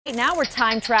Now we're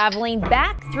time traveling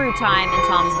back through time in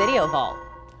Tom's video vault.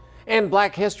 And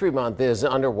Black History Month is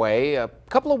underway. A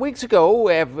couple of weeks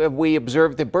ago, we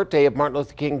observed the birthday of Martin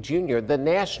Luther King Jr. The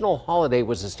national holiday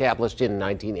was established in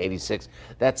 1986.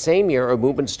 That same year, a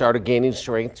movement started gaining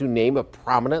strength to name a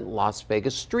prominent Las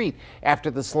Vegas street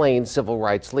after the slain civil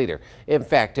rights leader. In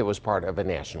fact, it was part of a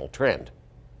national trend.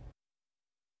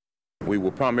 We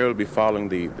will primarily be following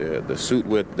the suit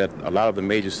that a lot of the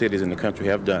major cities in the country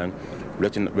have done,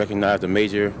 recognize the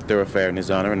major thoroughfare in his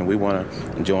honor, and we want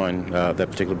to join that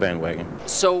particular bandwagon.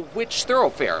 So which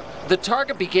thoroughfare? The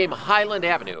target became Highland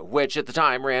Avenue, which at the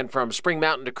time ran from Spring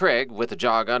Mountain to Craig with a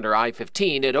jog under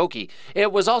I-15 at Oakey.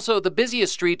 It was also the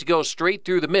busiest street to go straight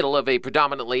through the middle of a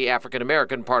predominantly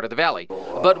African-American part of the valley.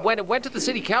 But when it went to the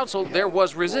city council, there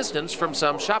was resistance from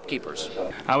some shopkeepers.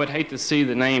 I would hate to see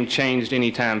the name changed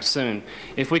anytime soon.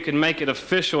 If we could make it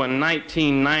official in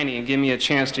 1990 and give me a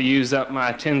chance to use up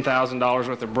my $10,000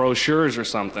 worth of brochures or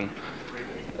something,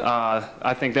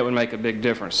 I think that would make a big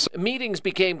difference. Meetings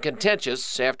became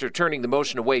contentious. After turning the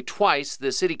motion away twice,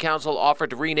 the city council offered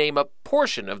to rename a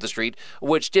portion of the street,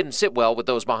 which didn't sit well with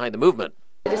those behind the movement.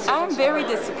 I'm very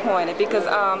disappointed because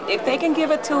if they can give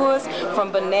it to us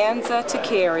from Bonanza to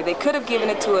Cary, they could have given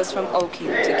it to us from Oakey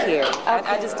to Cary.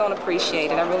 I just don't appreciate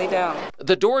it. I really don't.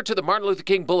 The door to the Martin Luther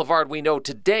King Boulevard we know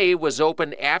today was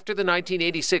open after the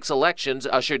 1986 elections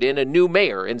ushered in a new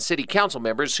mayor and city council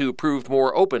members who proved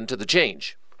more open to the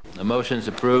change. The motion's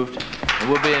approved, and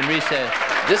we'll be in recess.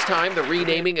 This time, the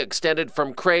renaming extended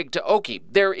from Craig to Oakey.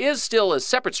 There is still a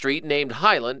separate street named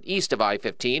Highland, east of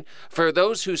I-15. For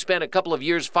those who spent a couple of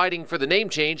years fighting for the name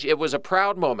change, it was a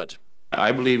proud moment.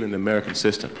 I believe in the American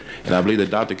system, and I believe that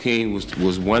Dr. King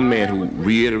was one man who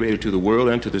reiterated to the world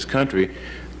and to this country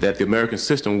that the American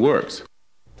system works.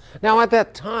 Now, at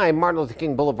that time, Martin Luther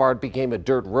King Boulevard became a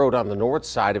dirt road on the north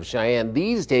side of Cheyenne.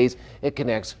 These days, it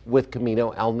connects with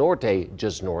Camino El Norte,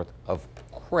 just north of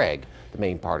Craig. The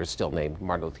main part is still named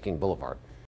Martin Luther King Boulevard.